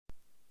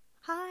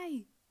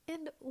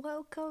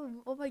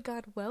welcome. Oh my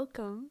god,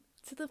 welcome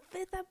to the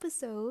 5th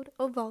episode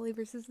of Volley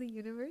versus the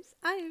Universe.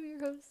 I am your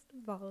host,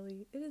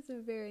 Volley. It is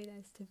very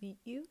nice to meet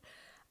you.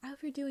 I hope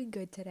you're doing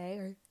good today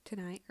or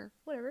tonight or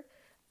whatever.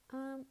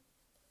 Um,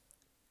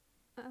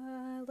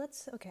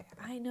 okay.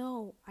 I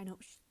know. I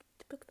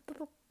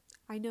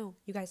know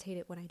you guys hate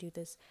it when I do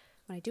this.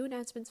 When I do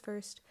announcements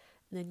first,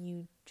 and then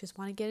you just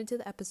want to get into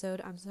the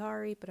episode. I'm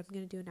sorry, but I'm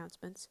going to do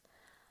announcements.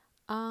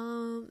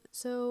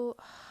 So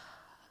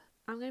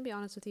I'm going to be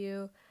honest with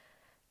you.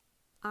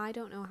 I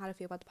don't know how to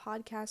feel about the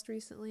podcast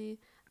recently.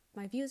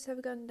 My views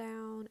have gone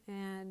down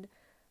and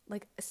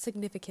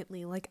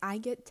significantly. I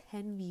get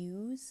 10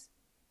 views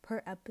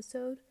per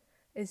episode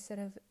instead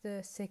of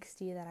the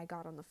 60 that I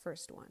got on the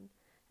first one.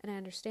 And I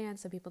understand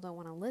some people don't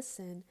want to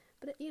listen,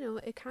 but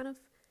it kind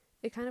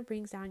of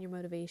brings down your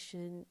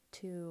motivation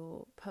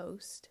to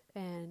post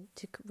and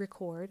to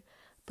record.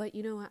 But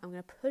you know what? I'm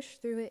going to push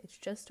through it. It's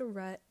just a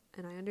rut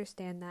and I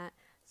understand that.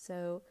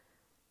 So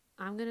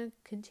I'm going to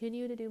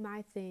continue to do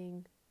my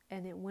thing.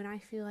 And then when I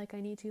feel like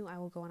I need to, I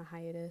will go on a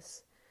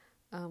hiatus,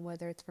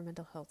 whether it's for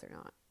mental health or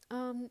not.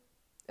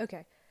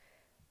 Okay.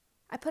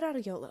 I put out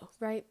a YOLO,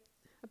 right?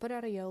 I put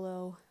out a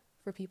YOLO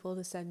for people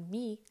to send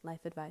me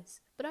life advice,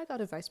 but I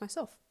got advice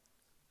myself.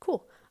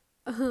 Cool.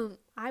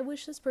 I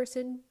wish this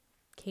person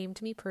came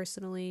to me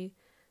personally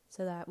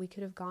so that we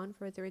could have gone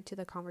further into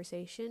the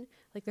conversation.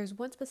 There's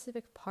one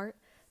specific part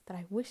that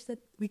I wish that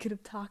we could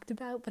have talked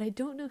about, but I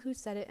don't know who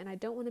said it, and I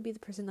don't want to be the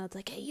person that's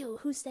like, hey, yo,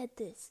 who said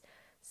this?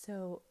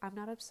 So I'm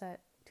not upset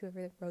to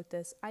whoever wrote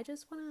this. I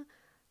just want to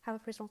have a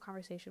personal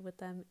conversation with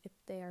them if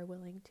they are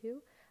willing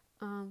to.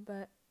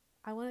 But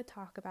I want to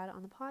talk about it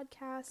on the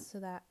podcast so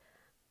that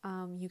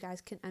you guys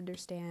can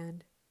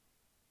understand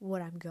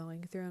what I'm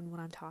going through and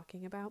what I'm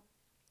talking about.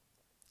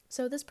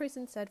 So this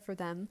person said for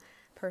them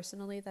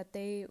personally that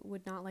they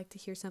would not like to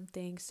hear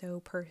something so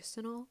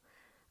personal,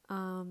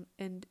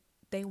 and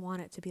they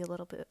want it to be a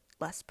little bit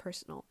less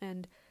personal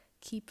and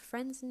keep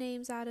friends'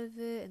 names out of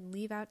it and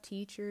leave out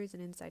teachers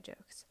and inside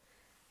jokes.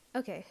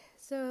 Okay,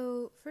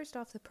 so first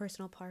off, the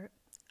personal part.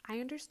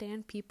 I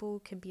understand people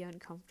can be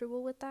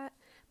uncomfortable with that,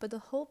 but the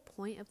whole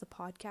point of the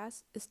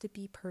podcast is to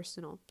be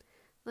personal.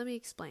 Let me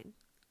explain.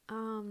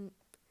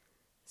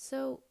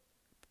 So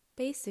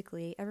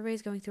basically,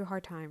 everybody's going through a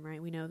hard time,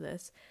 right? We know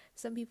this.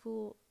 Some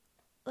people,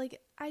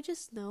 I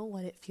just know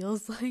what it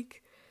feels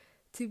like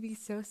to be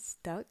so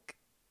stuck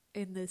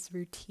in this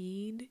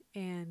routine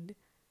and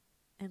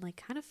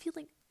kind of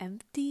feeling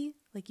empty,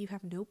 like you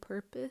have no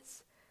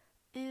purpose.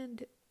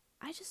 And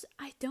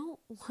I don't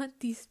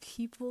want these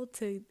people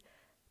to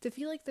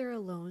feel like they're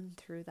alone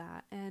through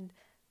that. And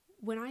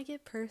when I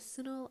get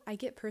personal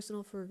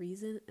for a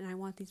reason, and I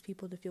want these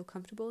people to feel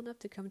comfortable enough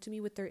to come to me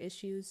with their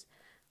issues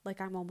like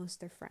I'm almost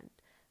their friend,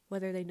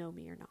 whether they know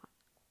me or not.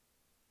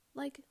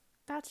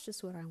 That's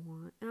just what I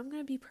want. And I'm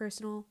going to be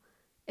personal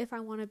if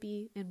I want to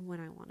be and when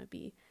I want to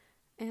be.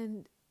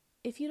 And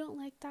if you don't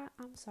like that,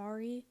 I'm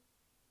sorry.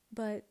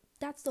 But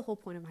that's the whole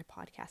point of my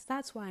podcast.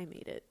 That's why I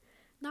made it.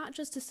 Not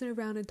just to sit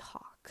around and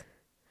talk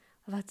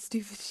about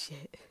stupid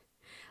shit.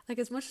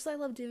 As much as I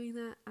love doing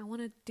that, I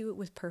want to do it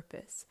with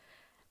purpose.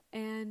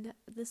 And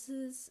this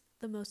is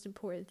the most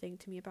important thing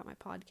to me about my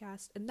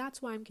podcast. And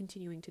that's why I'm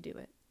continuing to do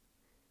it.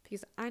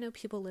 Because I know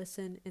people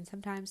listen and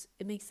sometimes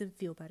it makes them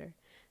feel better.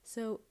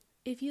 So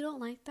if you don't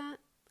like that,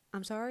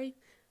 I'm sorry.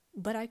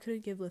 But I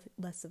couldn't give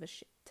less of a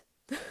shit.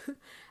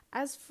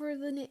 As for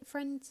the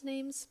friends'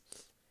 names,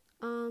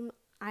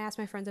 I ask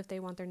my friends if they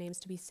want their names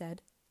to be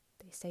said.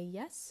 They say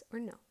yes or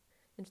no.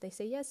 And if they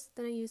say yes,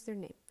 then I use their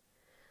name.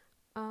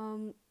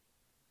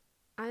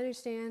 I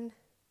understand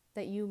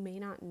that you may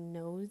not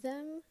know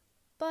them,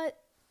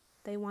 but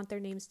they want their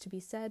names to be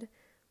said,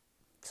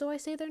 so I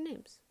say their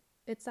names.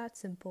 It's that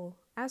simple.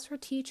 As for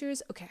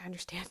teachers, okay, I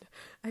understand.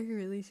 I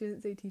really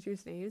shouldn't say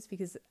teachers' names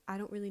because I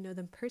don't really know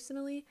them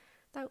personally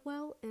that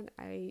well, and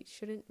I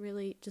shouldn't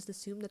really just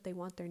assume that they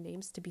want their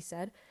names to be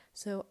said.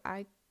 So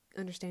I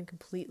understand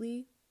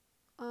completely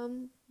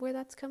where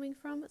that's coming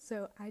from.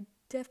 So I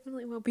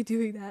definitely won't be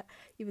doing that,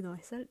 even though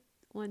I said it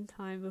one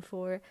time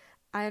before.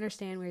 I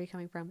understand where you're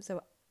coming from,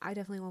 so I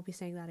definitely won't be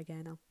saying that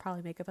again. I'll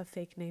probably make up a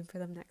fake name for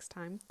them next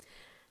time.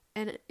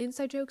 And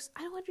inside jokes,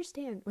 I don't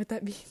understand what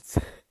that means.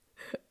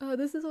 Oh,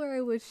 this is where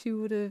I wish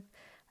you would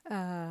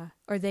have,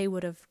 or they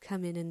would have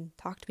come in and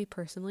talked to me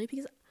personally,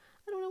 because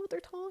I don't know what they're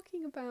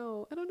talking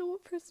about. I don't know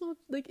what personal,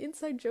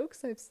 inside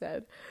jokes I've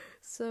said.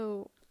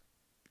 So,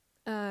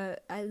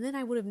 then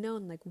I would have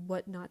known,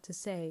 what not to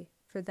say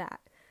for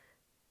that,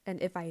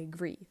 and if I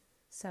agree.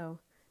 So,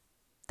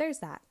 there's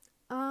that.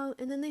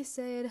 And then they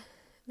said,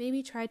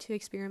 maybe try to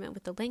experiment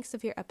with the lengths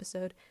of your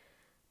episode,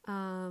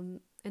 and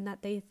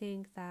that they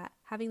think that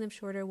having them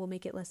shorter will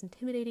make it less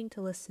intimidating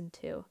to listen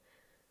to.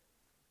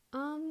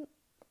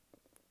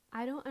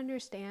 I don't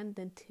understand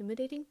the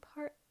intimidating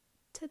part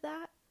to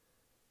that,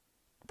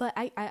 but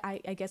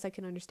I guess I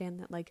can understand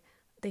that,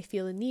 they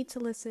feel a need to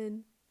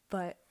listen,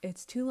 but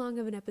it's too long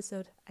of an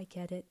episode. I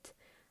get it.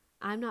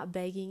 I'm not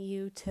begging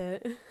you to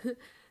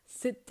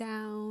sit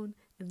down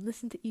and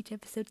listen to each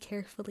episode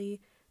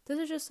carefully. This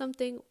is just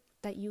something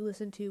that you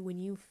listen to when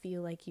you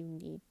feel like you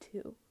need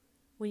to,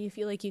 when you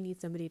feel like you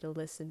need somebody to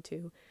listen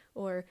to,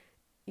 or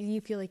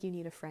you feel like you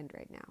need a friend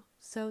right now.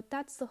 So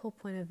that's the whole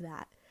point of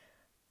that.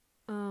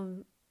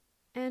 And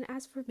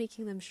as for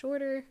making them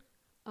shorter,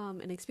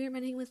 and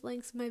experimenting with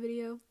lengths of my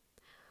video,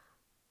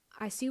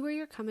 I see where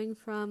you're coming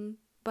from,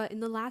 but in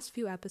the last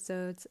few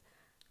episodes,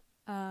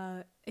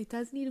 it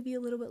does need to be a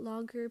little bit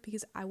longer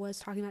because I was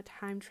talking about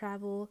time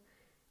travel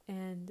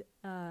and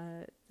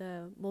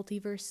the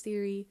multiverse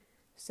theory,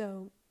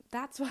 so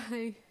that's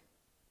why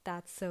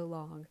that's so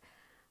long.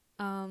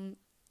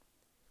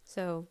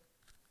 So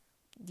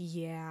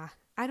yeah,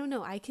 I don't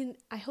know. I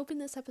hope in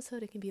this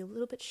episode it can be a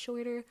little bit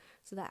shorter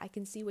so that I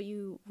can see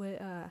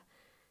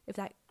if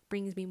that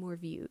brings me more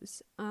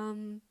views.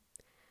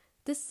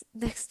 This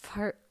next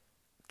part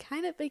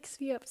kind of makes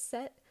me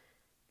upset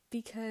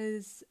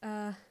because,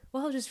 well,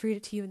 I'll just read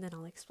it to you and then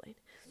I'll explain.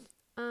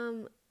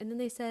 And then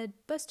they said,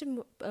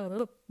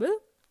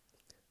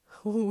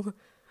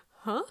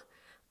 huh?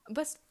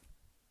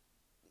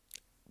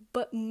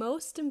 But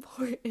most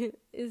important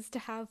is to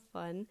have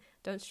fun.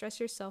 Don't stress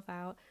yourself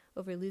out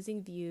over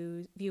losing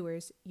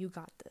viewers. You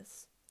got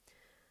this.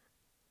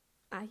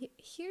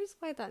 Here's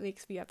why that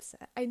makes me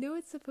upset. I know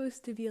it's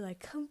supposed to be like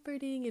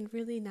comforting and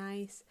really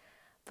nice,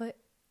 but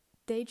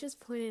they just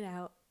pointed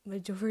out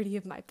majority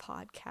of my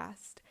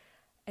podcast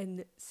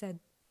and said,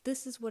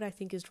 this is what I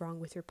think is wrong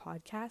with your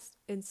podcast,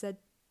 and said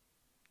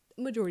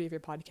majority of your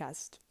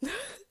podcast.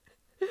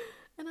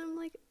 And I'm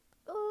like,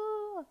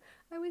 oh,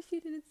 I wish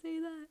you didn't say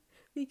that,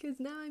 because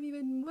now I'm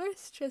even more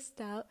stressed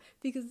out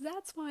because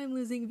that's why I'm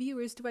losing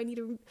viewers. Do I need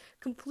to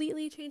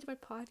completely change my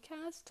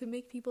podcast to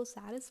make people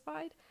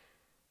satisfied?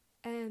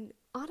 And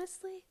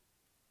honestly,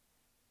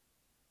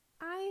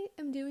 I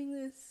am doing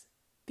this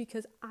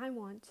because I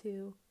want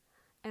to,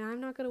 and I'm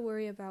not going to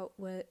worry about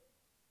what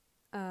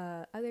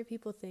other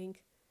people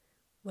think,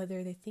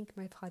 whether they think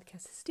my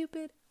podcast is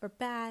stupid or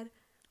bad,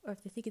 or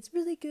if they think it's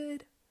really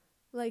good.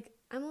 Like,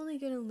 I'm only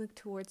going to look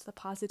towards the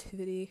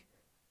positivity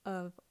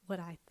of what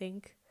I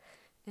think,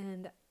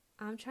 and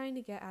I'm trying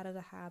to get out of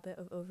the habit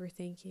of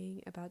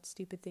overthinking about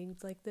stupid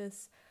things like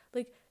this.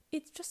 Like,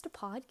 it's just a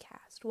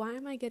podcast. Why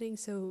am I getting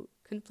so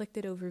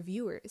conflicted over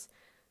viewers?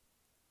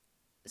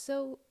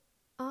 So,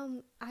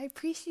 I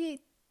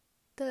appreciate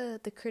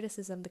the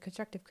criticism, the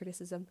constructive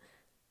criticism,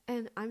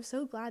 and I'm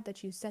so glad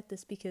that you said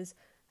this because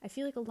I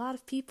feel like a lot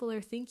of people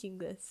are thinking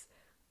this.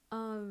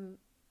 And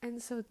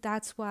so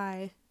that's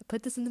why I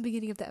put this in the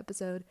beginning of the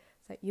episode,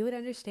 so that you would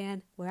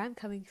understand where I'm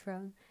coming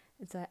from,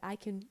 and so that I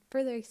can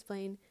further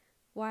explain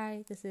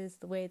why this is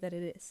the way that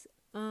it is.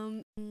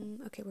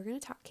 Okay, we're gonna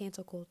talk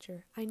cancel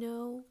culture. I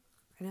know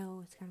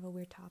it's kind of a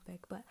weird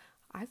topic, but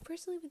I've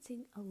personally been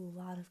seeing a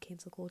lot of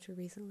cancel culture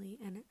recently,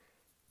 and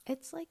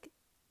it's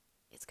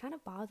kind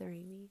of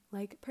bothering me.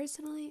 Like,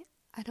 personally,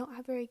 I don't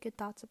have very good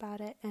thoughts about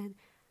it, and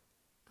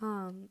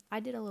I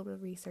did a little bit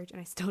of research,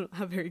 and I still don't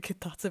have very good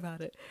thoughts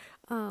about it.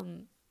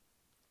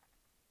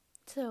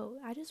 So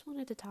I just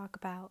wanted to talk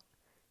about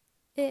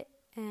it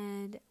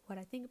and what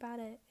I think about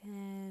it,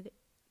 and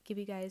give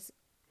you guys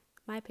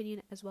my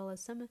opinion as well as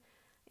some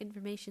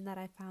information that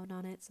I found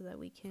on it so that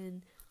we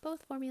can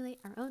both formulate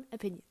our own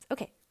opinions.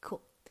 Okay,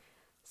 cool.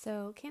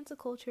 So cancel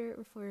culture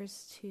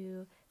refers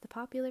to the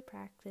popular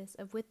practice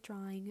of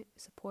withdrawing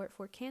support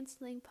for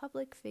canceling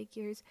public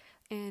figures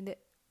and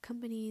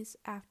companies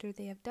after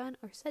they have done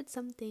or said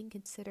something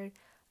considered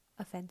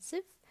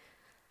offensive.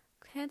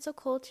 Cancel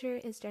culture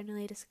is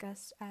generally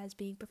discussed as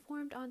being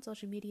performed on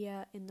social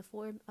media in the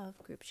form of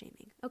group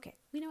shaming. Okay,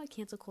 we know what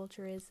cancel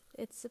culture is.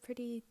 It's a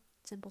pretty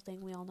simple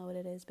thing. We all know what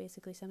it is.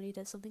 Basically, somebody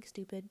does something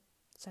stupid,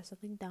 says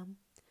something dumb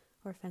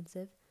or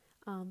offensive.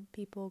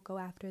 People go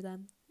after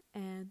them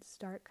and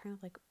start kind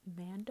of like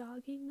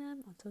man-dogging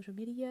them on social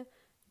media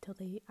until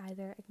they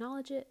either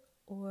acknowledge it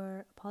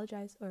or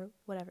apologize or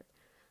whatever.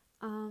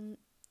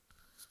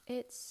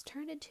 It's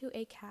turned into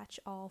a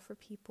catch-all for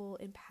people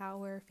in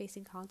power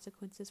facing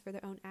consequences for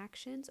their own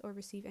actions or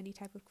receive any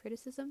type of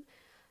criticism,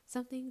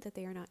 something that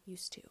they are not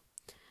used to.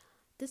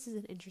 This is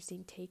an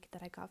interesting take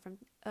that I got from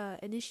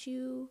an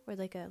issue or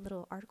like a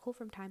little article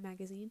from Time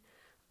Magazine.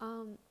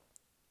 I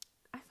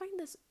find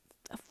this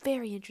a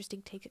very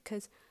interesting take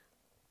because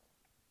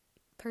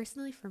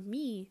personally for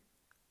me,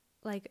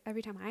 like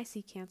every time I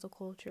see cancel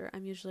culture,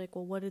 I'm usually like,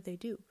 well, what did they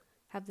do?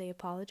 Have they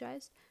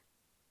apologized?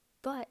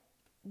 But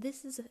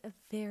this is a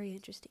very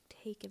interesting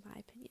take in my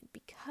opinion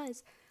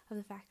because of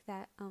the fact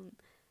that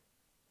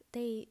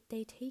they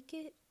take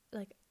it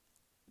like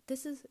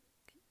this is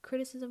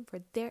criticism for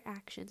their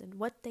actions and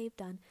what they've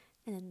done,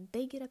 and then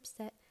they get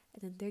upset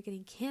and then they're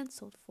getting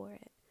canceled for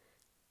it.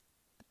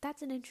 But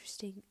that's an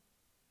interesting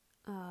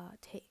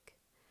take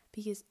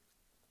because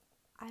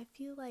I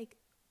feel like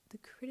the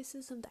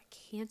criticism that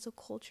cancel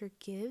culture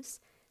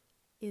gives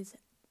is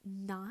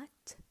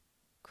not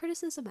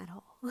criticism at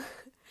all.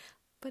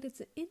 But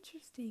it's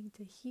interesting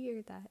to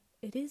hear that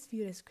it is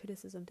viewed as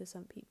criticism to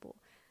some people.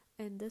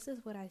 And this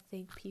is what I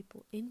think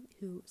people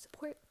who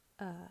support,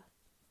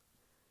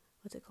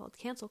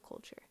 cancel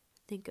culture,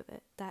 think of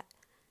it. That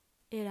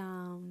it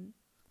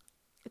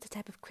it's a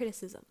type of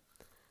criticism.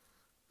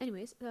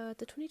 Anyways, the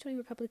 2020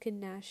 Republican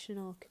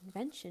National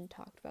Convention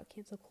talked about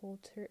cancel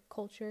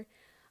culture,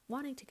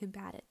 wanting to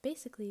combat it.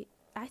 Basically,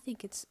 I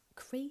think it's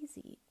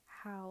crazy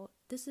how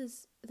this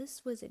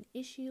was an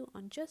issue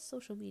on just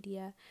social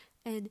media,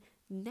 and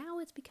now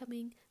it's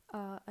becoming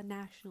a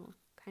national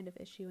kind of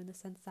issue in the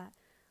sense that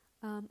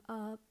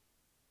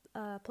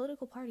a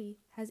political party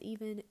has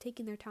even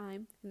taken their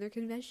time in their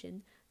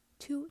convention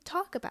to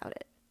talk about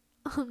it.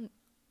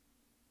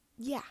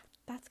 Yeah,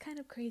 that's kind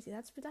of crazy.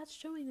 That's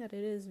showing that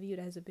it is viewed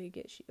as a big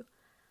issue.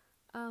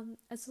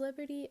 A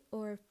celebrity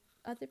or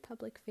other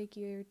public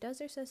figure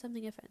does or says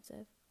something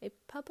offensive. A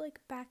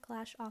public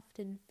backlash,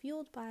 often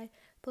fueled by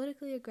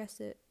politically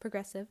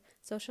progressive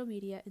social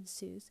media,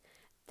 ensues.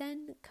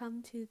 Then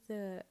come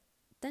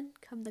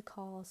the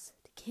calls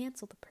to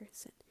cancel the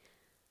person.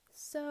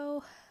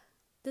 So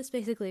this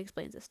basically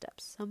explains the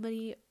steps.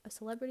 A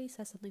celebrity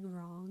says something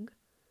wrong,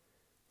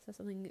 says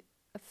something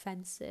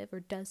offensive, or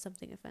does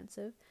something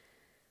offensive,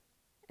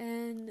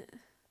 and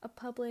a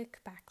public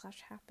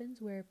backlash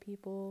happens where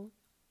people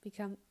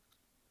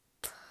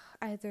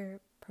either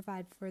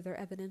provide further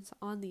evidence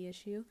on the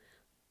issue,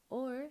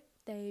 or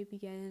they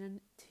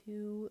begin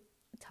to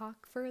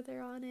talk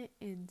further on it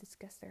and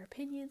discuss their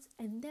opinions,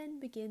 and then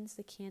begins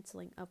the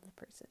canceling of the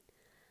person.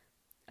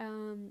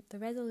 The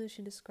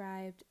resolution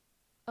described,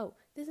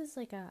 this is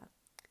like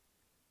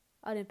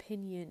an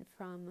opinion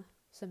from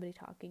somebody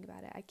talking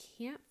about it. I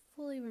can't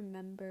fully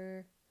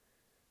remember.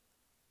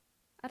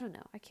 I don't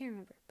know. I can't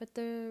remember. But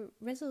the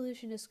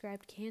resolution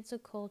described cancel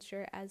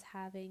culture as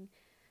having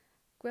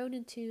grown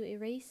into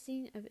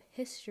erasing of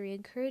history,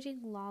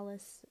 encouraging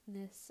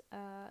lawlessness,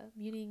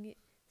 muting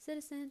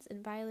citizens,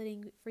 and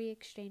violating free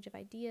exchange of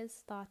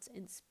ideas, thoughts,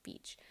 and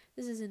speech.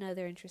 This is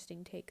another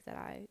interesting take that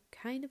I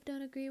kind of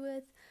don't agree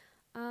with.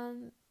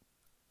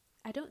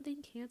 I don't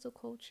think cancel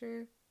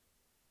culture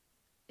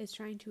is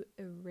trying to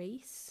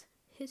erase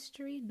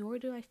history, nor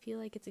do I feel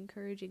like it's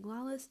encouraging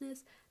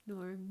lawlessness,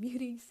 nor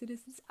muting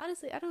citizens.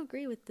 Honestly, I don't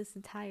agree with this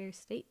entire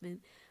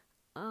statement.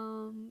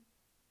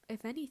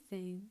 If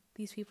anything,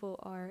 these people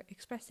are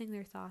expressing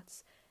their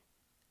thoughts,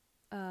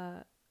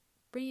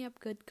 bringing up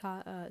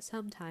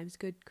sometimes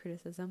good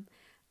criticism,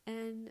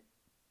 and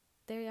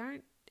they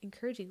aren't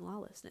encouraging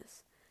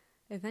lawlessness.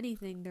 If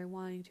anything, they're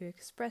wanting to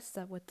express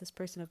that what this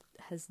person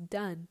has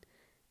done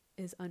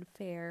is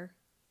unfair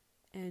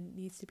and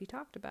needs to be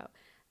talked about.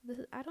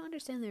 I don't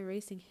understand the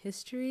erasing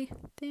history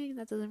thing.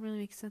 That doesn't really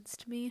make sense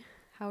to me.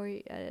 How are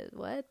you?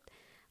 What?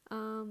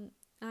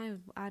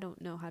 I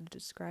don't know how to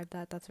describe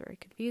that. That's very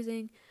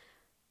confusing.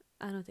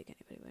 I don't think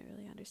anybody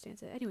really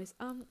understands it. Anyways,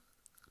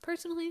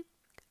 personally,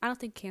 I don't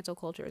think cancel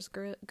culture is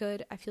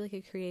good. I feel like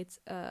it creates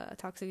a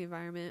toxic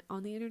environment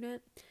on the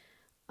internet.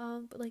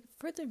 But like,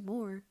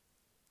 furthermore,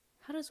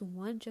 how does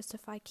one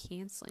justify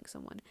canceling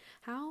someone?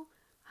 How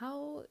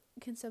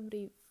can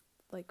somebody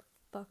like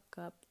fuck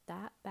up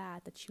that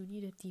bad that you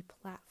need to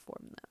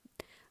deplatform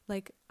them?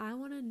 Like, I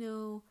want to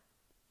know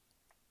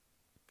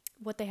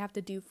what they have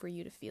to do for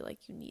you to feel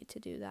like you need to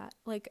do that.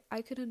 Like,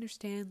 I could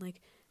understand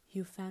like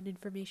you found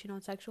information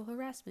on sexual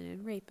harassment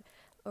and rape,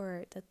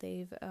 or that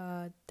they've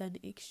done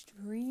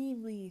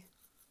extremely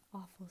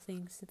awful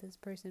things to this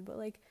person, but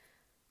like,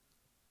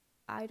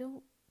 I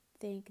don't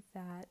think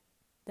that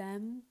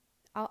them.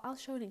 I'll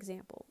show an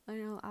example. I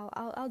know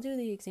I'll do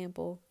the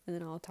example and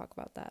then I'll talk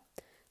about that.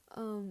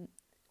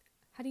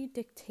 How do you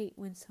dictate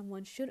when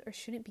someone should or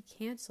shouldn't be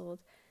canceled,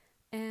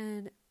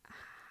 and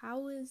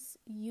how is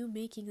you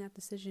making that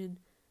decision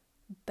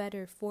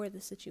better for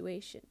the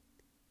situation?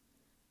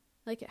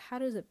 Like, how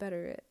does it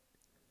better it?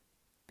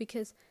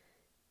 Because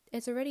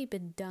it's already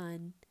been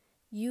done.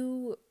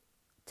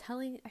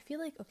 I feel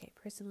like, okay,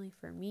 personally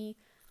for me,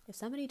 if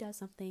somebody does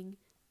something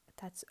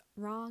that's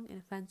wrong and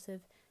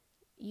offensive,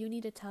 you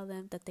need to tell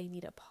them that they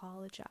need to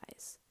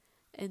apologize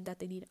and that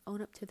they need to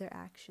own up to their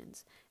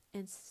actions.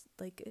 And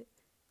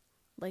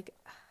like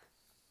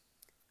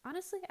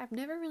honestly, I've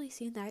never really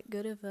seen that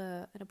good of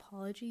an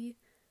apology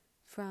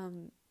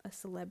from a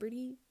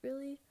celebrity,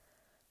 really.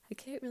 I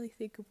can't really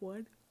think of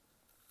one.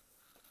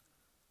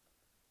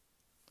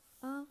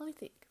 Let me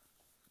think.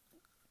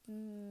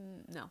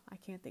 No, I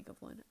can't think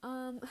of one.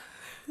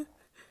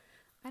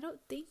 I don't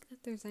think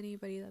that there's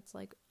anybody that's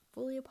like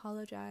fully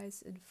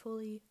apologized and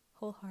fully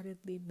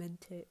wholeheartedly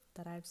meant it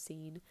that I've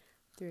seen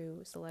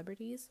through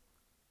celebrities.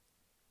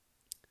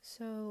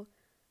 So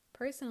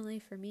personally,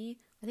 for me,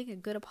 I think a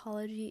good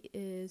apology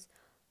is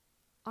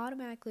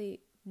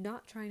automatically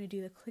not trying to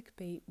do the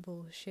clickbait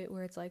bullshit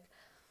where it's like,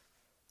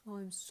 oh,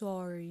 I'm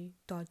sorry, ...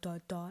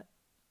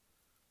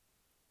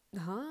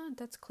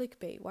 That's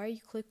clickbait. Why are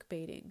you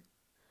clickbaiting?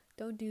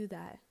 Don't do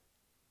that.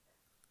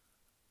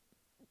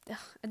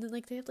 And then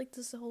like they have like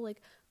this whole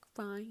like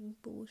crying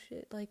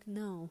bullshit. Like,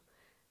 no.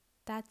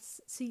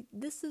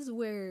 This is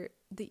where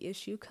the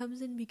issue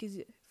comes in, because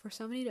for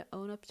somebody to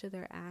own up to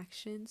their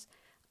actions,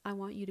 I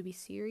want you to be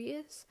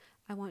serious.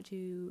 I want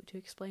you to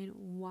explain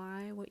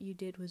why what you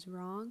did was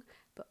wrong,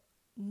 but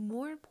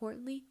more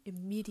importantly,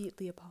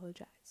 immediately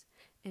apologize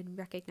and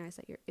recognize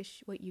that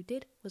what you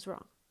did was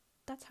wrong.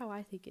 that's how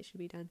I think it should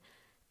be done.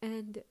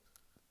 And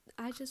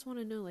I just want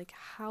to know, like,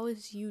 how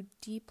is you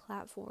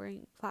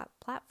platforming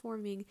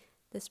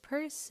this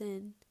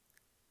person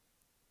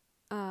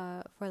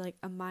for like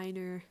a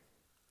minor,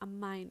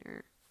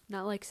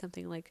 not like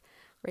something like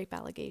rape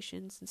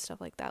allegations and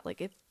stuff like that.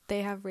 Like if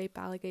they have rape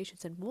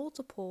allegations and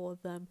multiple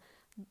of them,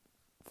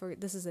 for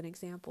this is an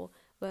example,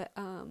 but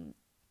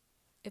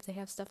if they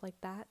have stuff like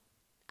that,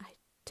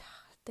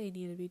 they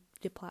need to be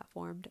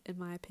deplatformed, in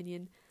my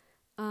opinion.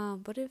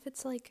 But if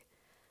it's like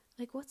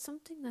what's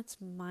something that's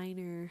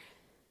minor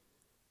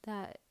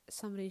that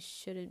somebody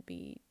shouldn't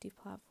be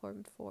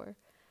deplatformed for?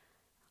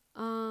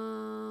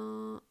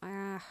 Well,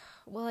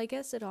 I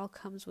guess it all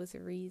comes with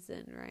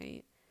reason,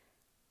 right?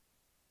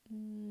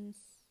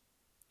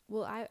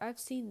 Well, I've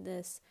seen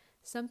this.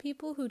 Some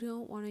people who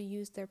don't want to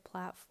use their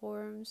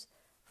platforms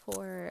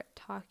for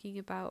talking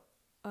about,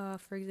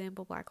 for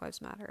example, Black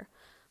Lives Matter.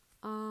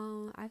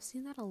 I've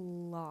seen that a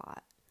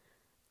lot.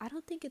 I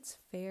don't think it's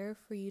fair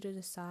for you to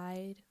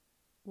decide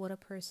what a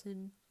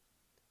person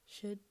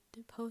should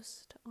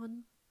post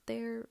on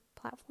their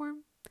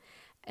platform.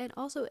 And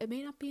also, it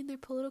may not be in their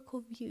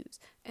political views.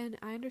 And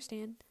I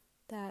understand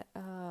that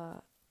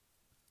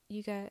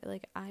you guys,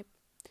 like, I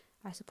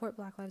support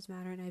Black Lives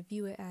Matter, and I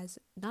view it as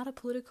not a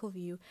political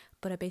view,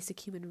 but a basic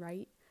human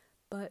right.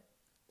 But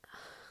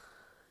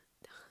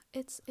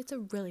it's a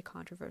really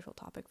controversial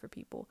topic for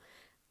people.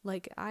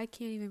 Like, I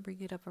can't even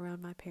bring it up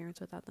around my parents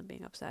without them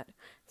being upset.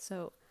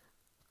 So,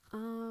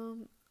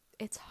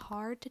 it's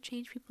hard to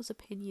change people's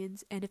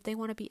opinions, and if they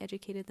want to be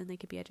educated, then they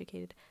can be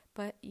educated.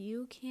 But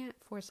you can't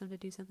force them to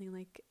do something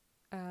like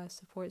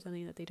support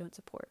something that they don't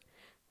support.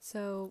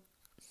 So,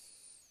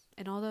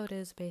 and although it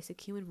is a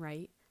basic human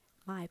right,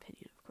 my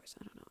opinion, of course,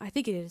 I don't know. I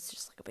think it is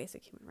just like a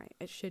basic human right.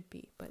 It should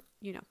be, but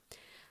you know,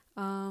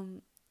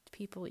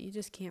 people, you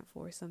just can't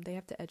force them. They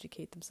have to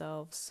educate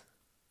themselves,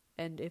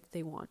 and if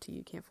they want to,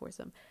 you can't force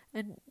them.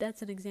 And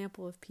that's an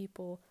example of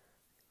people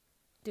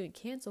doing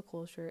cancel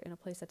culture in a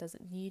place that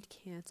doesn't need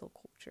cancel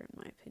culture, in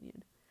my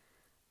opinion.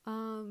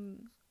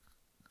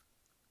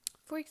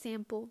 For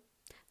example,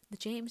 the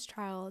James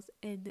Charles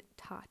and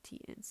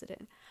Tati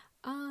incident.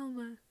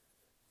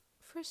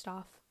 First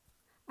off,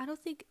 I don't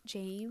think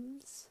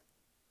James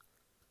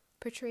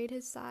portrayed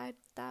his side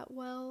that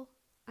well.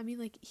 I mean,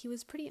 like, he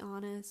was pretty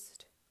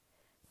honest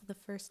the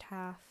first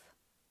half,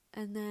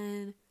 and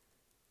then,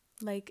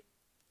 like,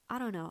 I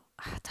don't know,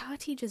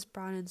 Tati just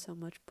brought in so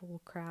much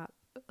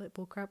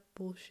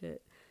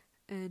bullshit,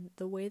 and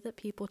the way that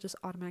people just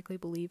automatically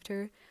believed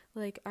her,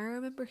 like, I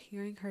remember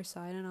hearing her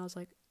side, and I was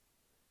like,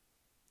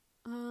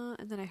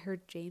 and then I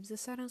heard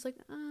James's side, and I was like,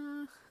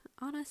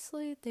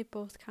 honestly, they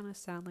both kind of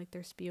sound like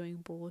they're spewing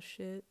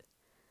bullshit.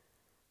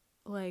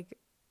 Like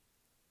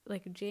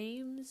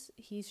James,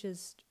 he's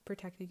just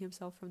protecting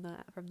himself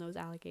from those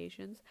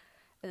allegations.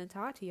 And then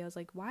Tati, I was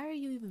like, why are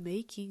you even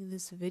making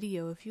this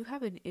video? If you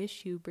have an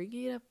issue, bring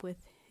it up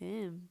with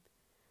him.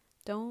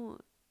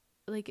 Don't,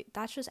 like,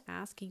 that's just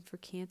asking for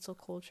cancel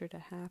culture to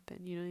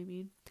happen, you know what I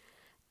mean?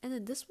 And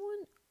then this one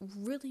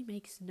really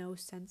makes no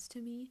sense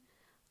to me.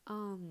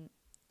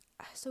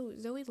 So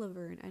Zoe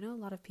Laverne, I know a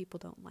lot of people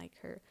don't like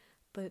her,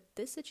 but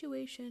this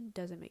situation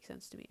doesn't make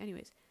sense to me.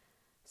 Anyways,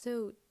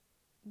 so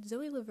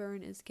Zoe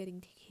Laverne is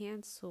getting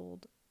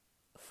canceled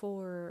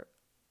for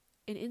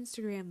an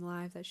Instagram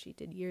live that she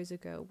did years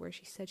ago where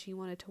she said she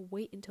wanted to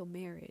wait until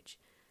marriage.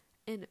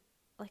 And,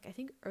 like, I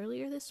think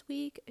earlier this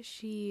week,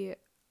 she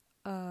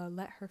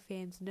let her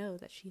fans know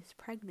that she's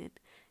pregnant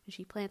and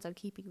she plans on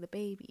keeping the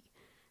baby.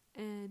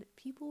 And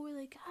people were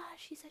like,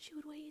 she said she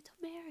would wait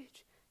until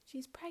marriage.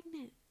 She's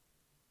pregnant.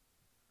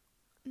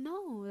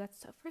 No,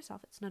 that's, first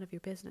off, it's none of your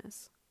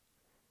business.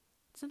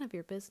 It's none of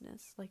your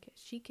business. Like,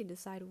 she can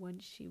decide when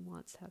she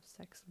wants to have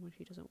sex and when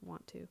she doesn't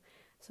want to.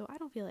 So I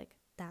don't feel like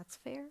that's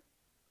fair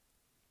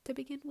to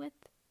begin with.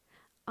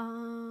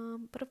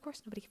 But of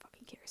course nobody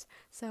fucking cares.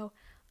 So,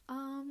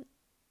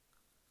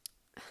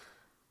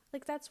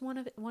 like, that's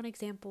one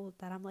example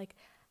that I'm like,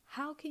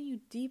 how can you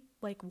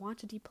want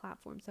to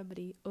deplatform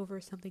somebody over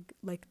something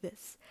like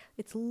this?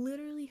 It's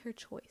literally her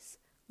choice.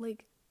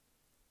 Like,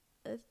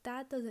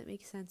 that doesn't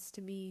make sense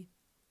to me.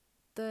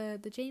 The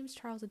James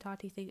Charles and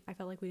Tati thing, I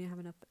felt like we didn't have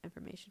enough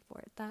information for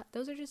it.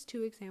 Those are just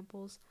two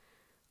examples.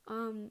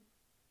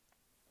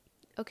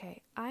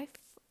 Okay, I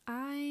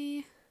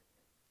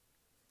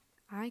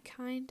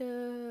kind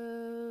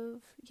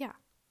of, yeah,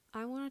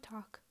 I want to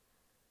talk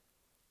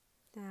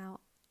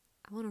now.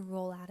 I want to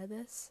roll out of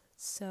this.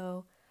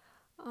 So,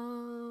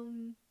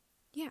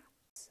 yeah.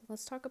 So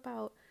let's talk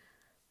about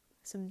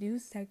some new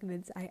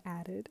segments I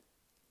added.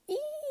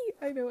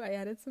 I know I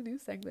added some new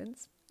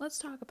segments. Let's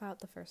talk about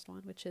the first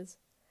one, which is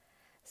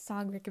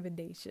song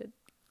recommendation.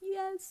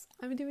 Yes,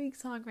 I'm doing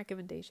song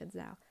recommendations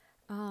now.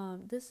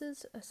 This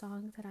is a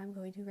song that I'm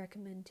going to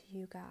recommend to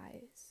you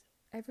guys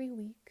every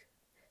week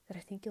that I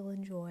think you'll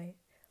enjoy,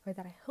 or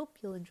that I hope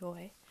you'll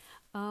enjoy.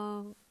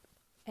 And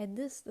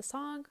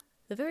the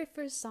very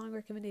first song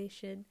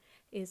recommendation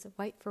is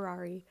White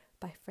Ferrari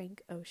by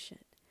Frank Ocean.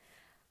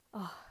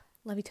 Oh,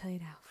 let me tell you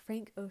now,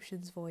 Frank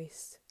Ocean's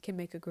voice can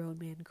make a grown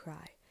man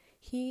cry.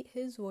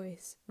 His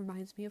voice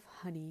reminds me of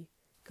honey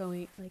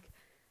going like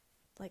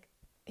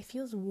it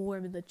feels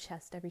warm in the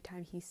chest every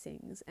time he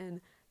sings,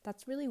 and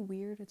that's really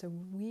weird. It's a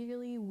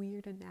really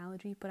weird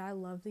analogy, but I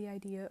love the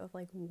idea of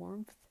like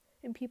warmth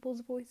in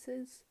people's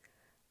voices.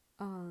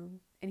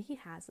 And he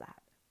has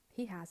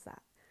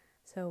that.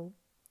 So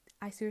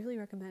I seriously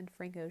recommend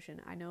Frank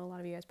Ocean. I know a lot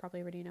of you guys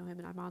probably already know him,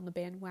 and I'm on the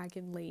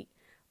bandwagon late,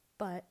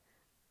 but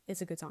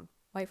it's a good song.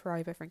 White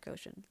Ferrari by Frank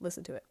Ocean.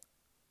 Listen to it.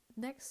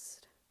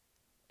 Next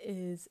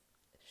is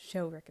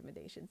show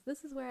recommendations.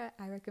 This is where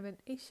I recommend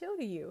a show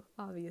to you,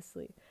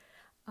 obviously.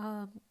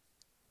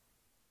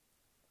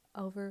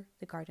 Over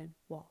the Garden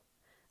Wall.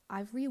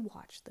 I've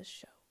rewatched this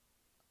show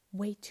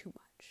way too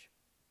much.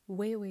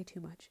 Way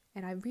too much.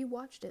 And I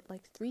rewatched it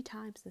like 3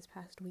 times this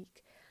past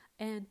week.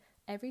 And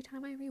every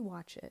time I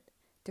rewatch it,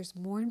 there's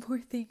more and more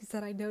things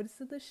that I notice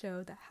in the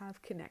show that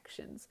have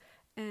connections.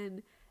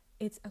 And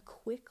it's a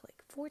quick,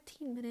 like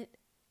 14-minute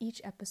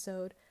each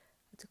episode.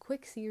 It's a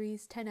quick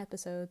series, 10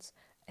 episodes.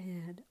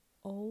 And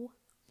oh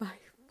my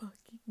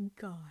fucking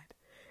god,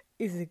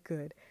 is it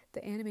good.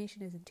 The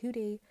animation is in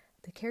 2D.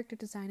 The character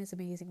design is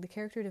amazing. The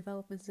character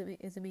development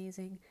is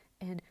amazing.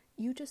 And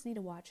you just need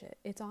to watch it.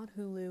 It's on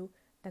Hulu.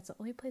 That's the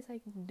only place I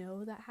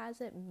know that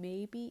has it.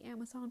 Maybe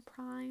Amazon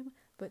Prime.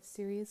 But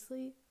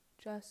seriously,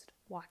 just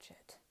watch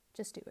it.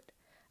 Just do it.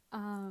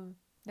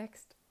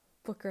 Next,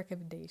 book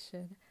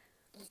recommendation,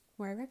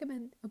 where I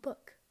recommend a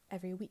book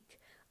every week.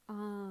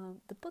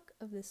 The book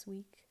of this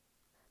week,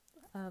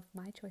 of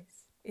my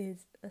choice,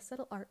 is The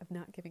Subtle Art of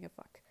Not Giving a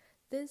Fuck.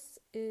 This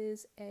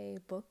is a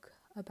book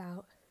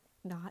about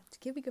not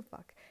giving a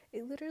fuck.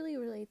 It literally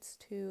relates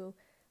to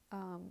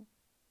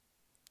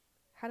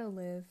how to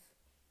live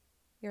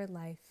your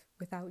life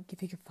without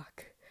giving a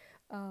fuck.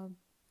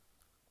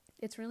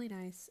 It's really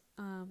nice.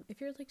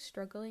 If you're like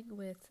struggling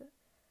with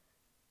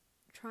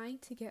trying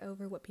to get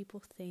over what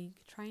people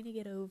think, trying to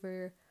get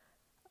over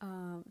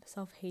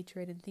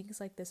self-hatred and things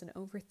like this, and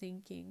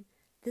overthinking,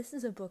 this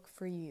is a book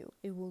for you.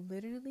 It will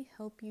literally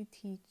help you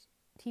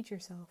teach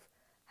yourself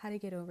how to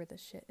get over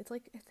this shit. It's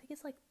like, I think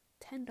it's like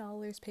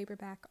 $10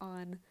 paperback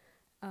on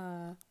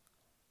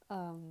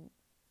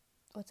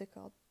what's it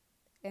called?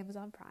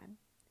 Amazon Prime.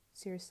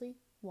 Seriously,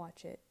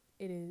 watch it.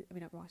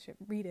 Not watch it,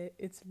 read it.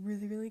 It's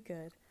really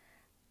good.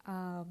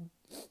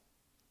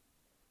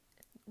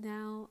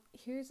 Now,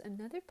 here's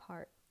another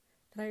part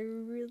that I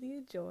really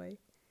enjoy.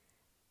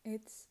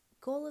 It's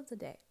goal of the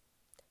day.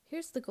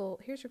 Here's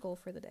your goal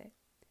for the day.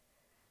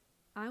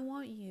 I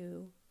want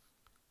you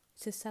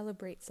to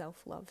celebrate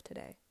self-love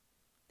today.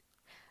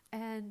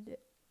 And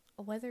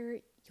whether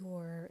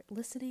you're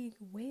listening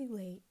way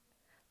late,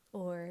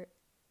 or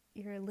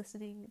you're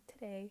listening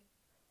today,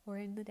 or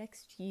in the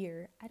next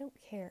year, I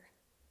don't care.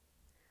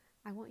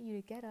 I want you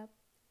to get up,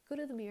 go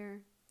to the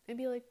mirror, and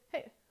be like,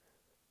 hey,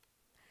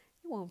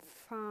 you one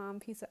fine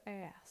piece of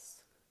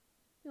ass.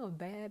 You're a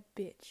bad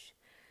bitch.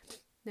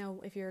 Now,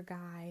 if you're a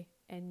guy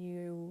and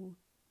you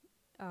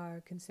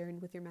are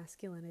concerned with your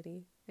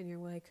masculinity, and you're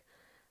like,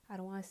 I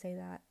don't want to say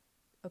that,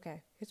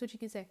 okay, here's what you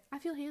can say. I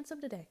feel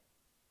handsome today.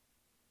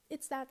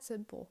 It's that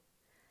simple.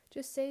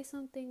 Just say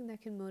something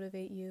that can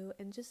motivate you,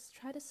 and just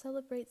try to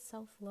celebrate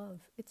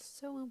self-love. It's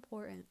so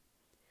important.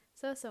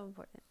 So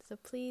important. So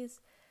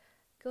please,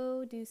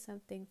 go do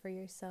something for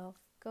yourself.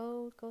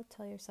 Go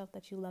tell yourself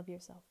that you love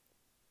yourself.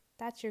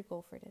 That's your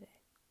goal for today.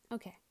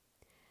 Okay.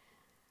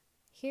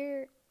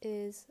 Here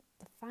is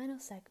the final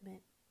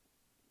segment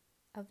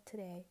of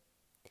today.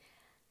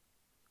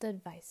 The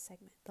advice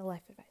segment. The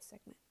life advice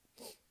segment.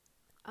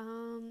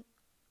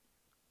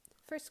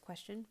 First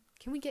question.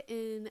 Can we get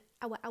in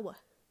awa?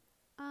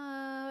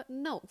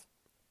 No.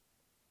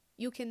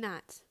 You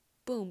cannot.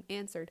 Boom,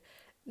 answered.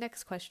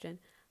 Next question.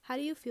 How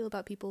do you feel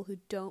about people who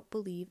don't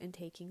believe in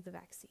taking the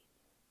vaccine?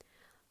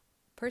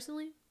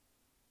 Personally,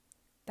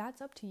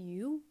 that's up to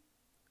you.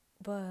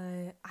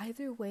 But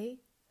either way,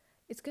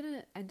 it's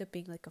gonna end up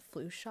being like a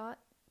flu shot,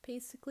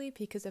 basically,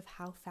 because of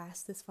how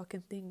fast this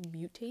fucking thing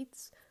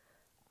mutates.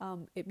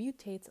 It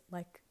mutates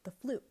like the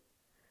flu.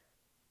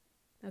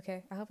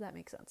 Okay, I hope that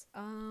makes sense.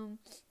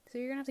 So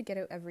you're gonna have to get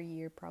it every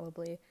year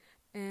probably.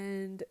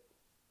 And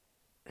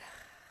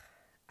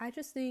I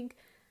just think,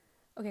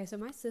 okay, so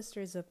my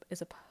sister is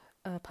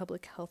a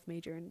public health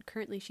major, and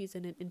currently she's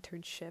in an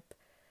internship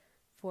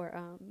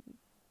for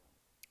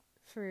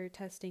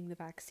testing the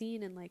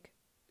vaccine and like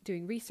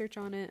doing research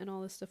on it and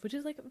all this stuff, which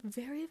is like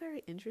very,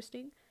 very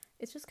interesting.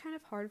 It's just kind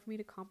of hard for me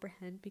to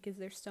comprehend because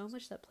there's so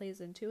much that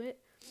plays into it.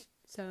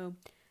 So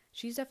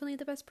she's definitely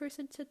the best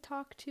person to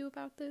talk to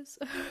about this.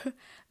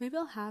 Maybe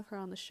I'll have her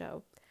on the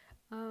show.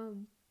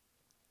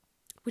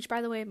 Which,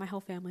 by the way, my whole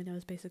family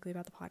knows basically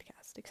about the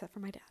podcast, except for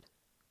my dad.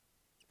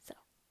 So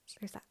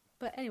there's that.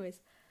 But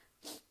anyways,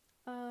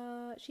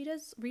 she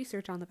does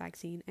research on the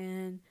vaccine,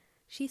 and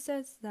she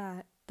says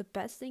that the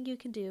best thing you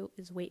can do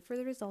is wait for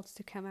the results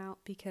to come out,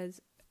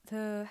 because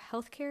the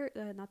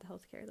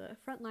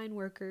frontline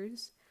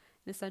workers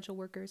and essential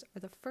workers are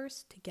the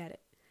first to get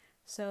it.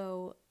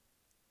 So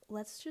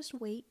let's just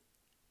wait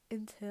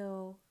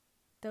until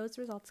those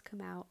results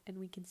come out and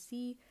we can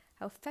see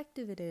how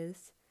effective it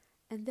is,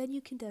 and then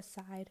you can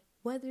decide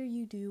whether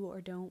you do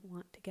or don't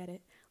want to get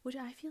it, which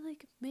I feel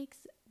like makes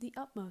the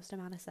utmost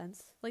amount of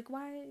sense. Like,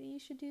 why you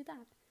should do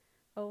that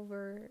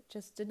over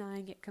just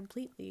denying it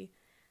completely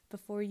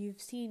before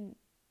you've seen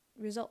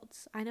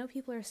results. I know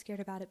people are scared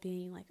about it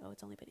being like, oh,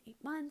 it's only been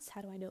 8 months.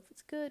 How do I know if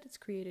it's good? It's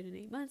created in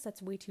 8 months.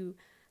 That's way too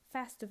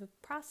fast of a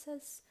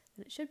process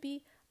than it should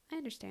be. I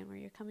understand where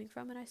you're coming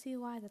from, and I see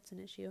why that's an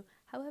issue.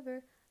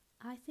 However,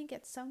 I think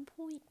at some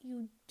point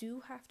you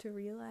do have to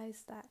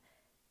realize that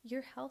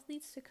your health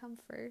needs to come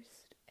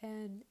first.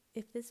 And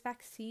if this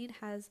vaccine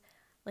has,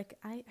 like,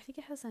 I think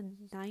it has a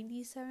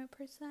 97%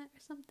 or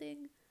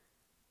something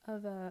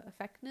of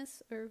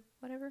effectiveness or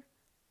whatever,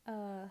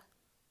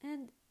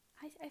 and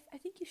I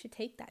think you should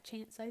take that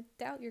chance. I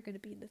doubt you're going to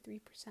be in the 3%.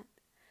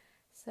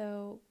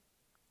 So,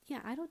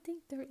 yeah, I don't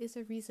think there is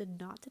a reason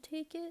not to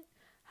take it.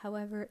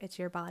 However, it's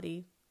your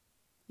body,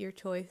 your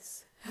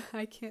choice.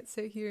 I can't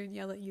sit here and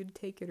yell at you to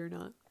take it or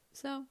not.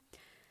 So,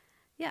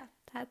 yeah,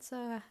 that's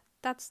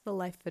the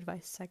life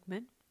advice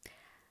segment.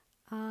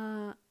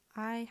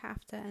 I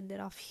have to end it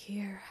off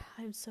here.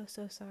 I'm so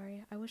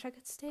sorry. I wish I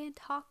could stay and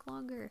talk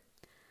longer.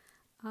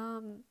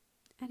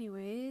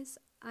 Anyways,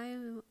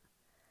 I've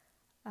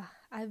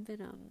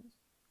been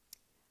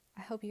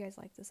I hope you guys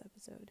like this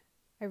episode.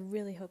 I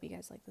really hope you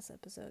guys like this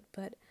episode,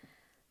 but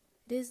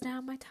it is now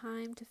my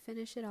time to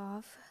finish it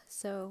off.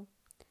 So,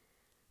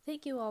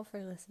 thank you all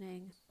for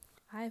listening.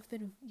 I've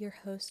been your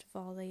host,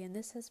 Volley, and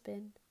this has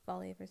been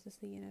Volley versus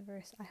the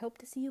Universe. I hope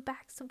to see you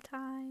back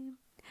sometime.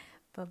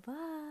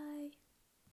 Bye-bye.